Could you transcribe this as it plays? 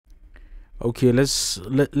Okay, let's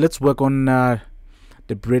work on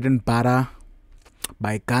the bread and butter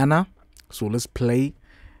by Gunna. So let's play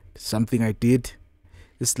something I did.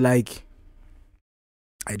 It's like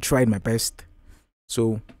I tried my best.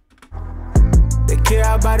 So they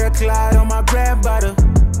care about the cloud on my bread butter.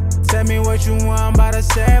 Tell me what you want, but I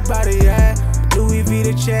said about it, yeah. Louis V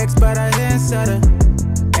the checks, but I inside her.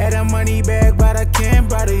 Had a money bag, but I can't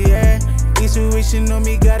bother, yeah. These who wishing on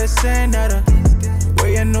me gotta send at her.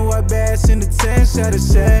 Way I know I bass in the 10 shot of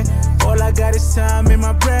say. All I got is time in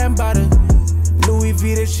my bread and butter. Louis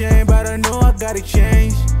V the chain, but I know I gotta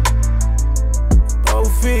change.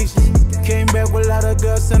 Old fix, came back with a lot of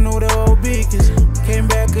guts, I know the old beacons. Came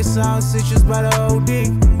back with sound stitches by the old dick.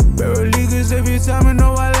 Barrel leaguers every time I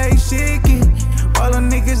know I like shaking. All the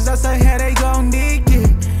niggas outside here, they gon' dig it.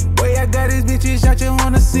 Way I got these bitches out here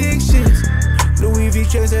on the 6 shits. Louis V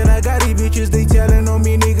checks and I got these bitches, they telling on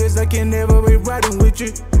me niggas I can never be riding with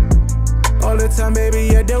you. All the time,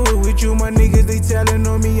 baby, I deal with you. My niggas, they telling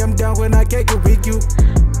on me I'm down when I can't get with you.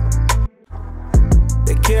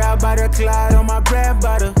 They care about the cloud on my bread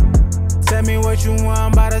butter. Tell me what you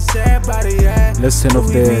want, but I said about it, yeah. Let's turn off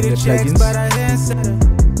the plugins. But I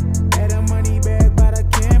had a money bag, but I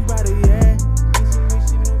can't buy it, yeah.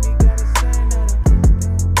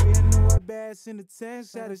 In the 10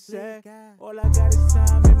 shot of say. All I got is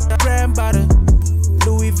time in my bread and butter.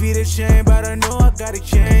 Louis V the chain, but I know I gotta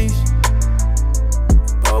change.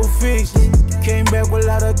 Old fix, came back with a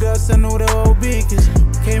lot of guts, I know the old beacons.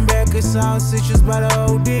 Came back with sound stitches by the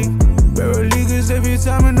old dick. Barrel leaguers every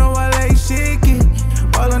time I know I like shaking.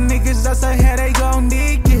 All the niggas outside here, they gon'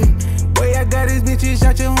 dig it. Way I got these bitches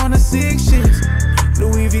out here on the 6 shits.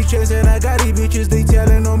 Louis V checks and I got these bitches, they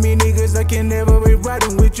telling on me niggas I can never be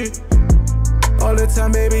riding with you. All the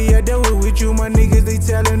time, baby, I deal with you. My niggas, they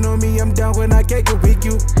telling on me I'm down when I can't get with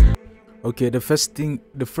you. Okay, the first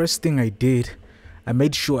thing I did, I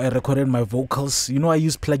made sure I recorded my vocals. You know, I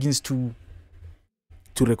use plugins to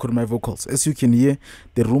record my vocals. As you can hear,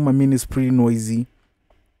 the room I'm in is pretty noisy.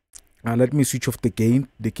 Let me switch off the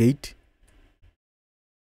gate.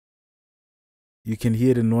 You can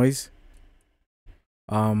hear the noise.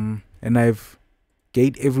 And I've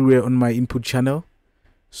gate everywhere on my input channel.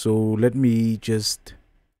 So let me just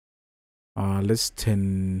let's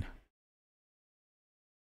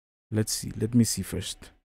see. Let me see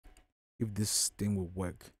first if this thing will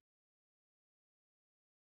work.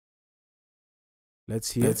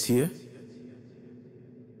 Let's hear.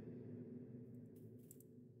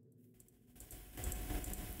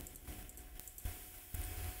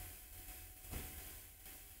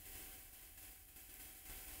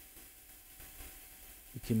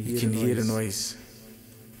 You can hear the noise.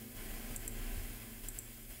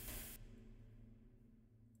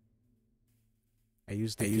 I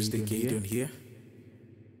use the gate on here.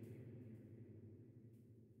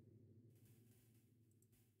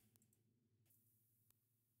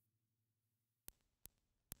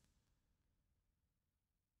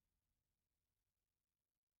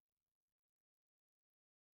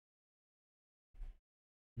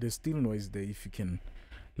 There's still noise there if you can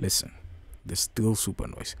listen. There's still super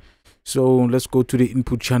noise. So let's go to the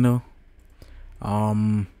input channel.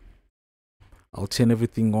 I'll turn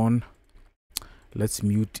everything on. Let's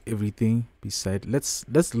mute everything beside. Let's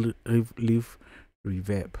leave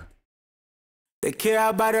reverb. They care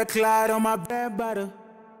about the cloud on my bread butter.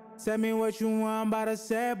 Tell me what you want, but I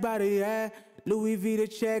said about it, yeah. Louis V the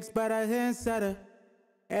checks, but I inside her.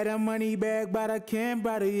 Had a money bag, but I can't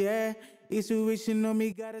buy it, yeah. These who wishing on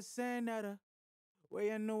me gotta send at her.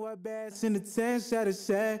 Way I know I bass in the 10 shot of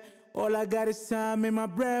say. All I got is time in my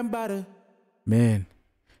bread and butter. Man,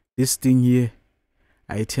 this thing here,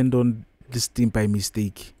 I turned on this thing by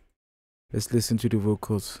mistake. Let's listen to the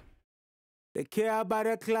vocals. They care about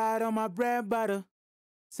the cloud on my bread butter.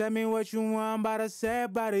 Tell me what you want, but I said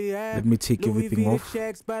about it, yeah. Let me take everything off.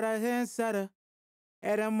 Checks, but I inside her.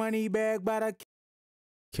 Had a money bag, but I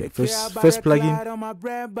okay, first plugin. On my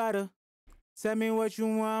bread butter. Tell me what you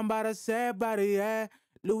want, but I said about it, yeah.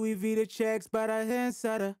 Louis V the checks, but I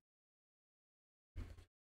inside her.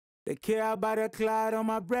 They care about the cloud on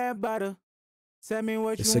my bread butter. Tell me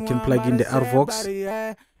what the you second want, plugin, the Arvox.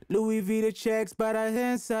 Yeah. Louis V the checks, but I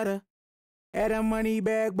inside her. Had a money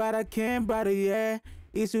bag, but I can't buy it, yeah.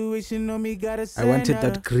 These who wishing on me gotta send I wanted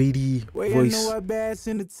that greedy voice.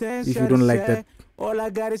 If you don't like that, all I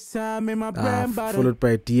got is time in my bread and butter. Followed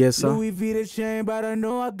by DSR. Louis V the chain, but I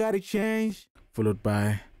know I gotta change. Followed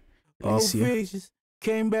by Alicia.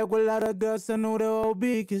 Came back with a lot of guts, I know the old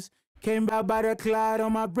beacons. Came back by the cloud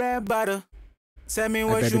on my bread and butter. Tell me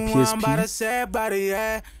what you want, but I said about it,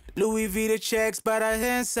 yeah. Louis V the checks, but I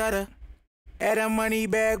inside her. Had that money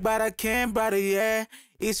back, but I can't buy it, yeah.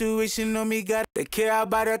 Intuition on me, got they care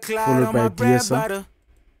about the cloud followed on by my bread DSR, butter.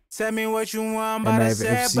 Tell me what you want, but and I I have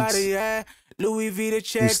said about it, F6 yeah. Louis V the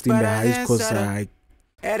checks, boosting but the I highs hand because setter. I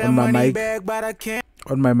Had that on my money mic back, but I can't.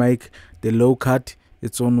 on my mic the low cut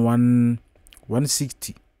it's on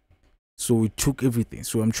 160, so we took everything.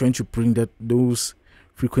 So I'm trying to bring those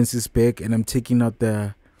frequencies back, and I'm taking out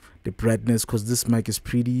the brightness because this mic is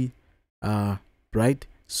pretty bright.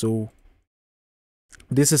 So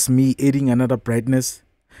this is me adding another brightness.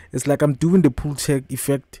 It's like I'm doing the pull check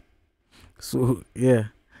effect. So yeah,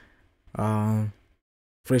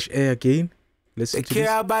 fresh air again. Let's They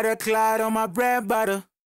care about the cloud on my bread butter.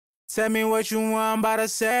 Tell me what you want, but I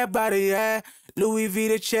said about it, yeah. Louis V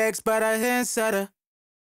the checks, but I hand setter.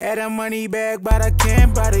 Had that money back, but I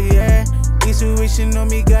can't buy it, yeah. Intuition on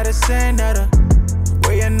me, gotta send at her.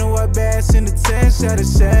 Way I know I bass in the 10 shot of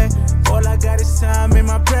sad. All I got is time in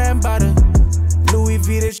my bread butter. Louis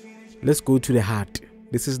V the. Let's go to the heart.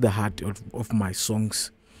 This is the heart of my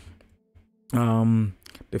songs.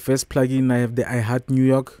 The first plugin I have the I Heart New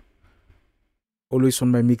York, always on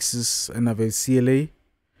my mixes, and I have a CLA.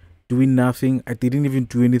 Doing nothing. I didn't even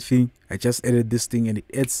do anything. I just added this thing and it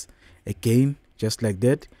adds a gain just like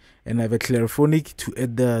that. And I have a clariphonic to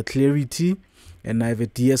add the clarity, and I have a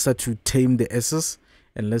DSR to tame the S's.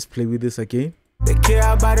 And let's play with this again. They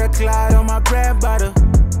care about the cloud on my bread butter.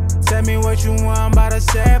 Tell me what you want, but I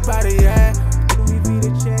said about it, yeah. Louis V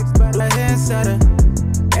the checks, but I hand setter.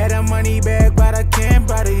 Had that money back, but I can't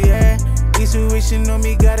buy it, yeah. Intuition on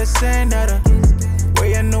me, gotta send at her.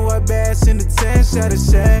 Way I know I bass in the 10 shot of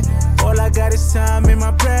sad. All I got is time in my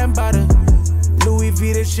bread butter. Louis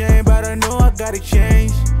V the chain, but I know I gotta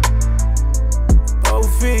change. Old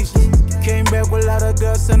fish, came back with a lot of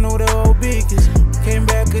guts, I know the old biggest. Came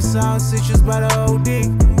back and sound citrus by the old dick.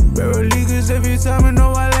 Barrel leakers every time I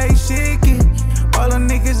know I like shaking. All the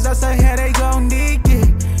niggas outside here, they gon' dig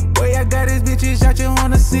it. Way I got these bitches out here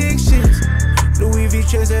on the 6 shits. Louis V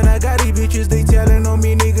checks and I got these bitches, they telling on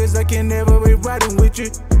me niggas I can never be riding with you.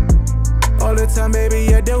 All the time,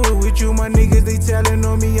 baby, I deal with you. My niggas, they telling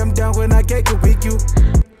on me I'm down when I can't go with you.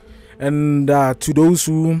 And to those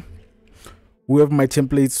who have my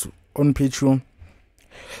templates on Patreon,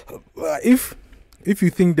 if you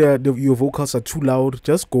think that your vocals are too loud,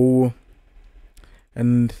 just go.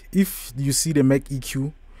 And if you see the Mac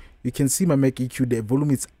EQ, you can see my Mac EQ, the volume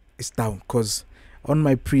is down, because on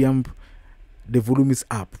my preamp the volume is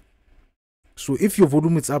up. So if your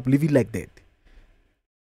volume is up, leave it like that.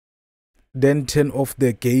 Then turn off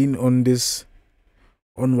the gain on this,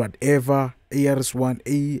 on whatever AR1,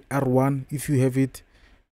 AR1 if you have it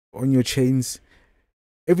on your chains.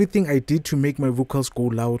 Everything I did to make my vocals go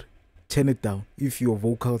loud, turn it down if your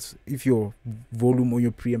volume on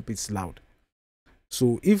your preamp is loud.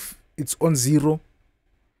 So if it's on 0,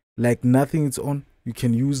 like nothing is on, you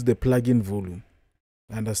can use the plugin volume.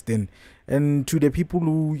 Understand? And to the people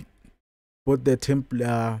who bought the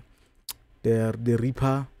template, the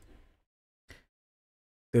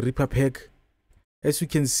Reaper pack, as you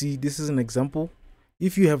can see, this is an example.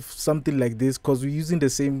 If you have something like this, because we're using the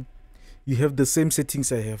same, you have the same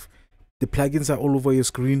settings I have, the plugins are all over your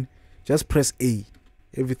screen, just press A,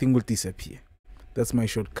 everything will disappear. That's my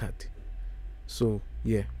shortcut. So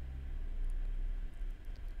yeah,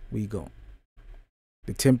 we go.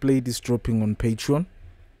 The template is dropping on Patreon.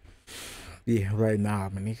 Yeah, right now,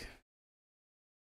 man.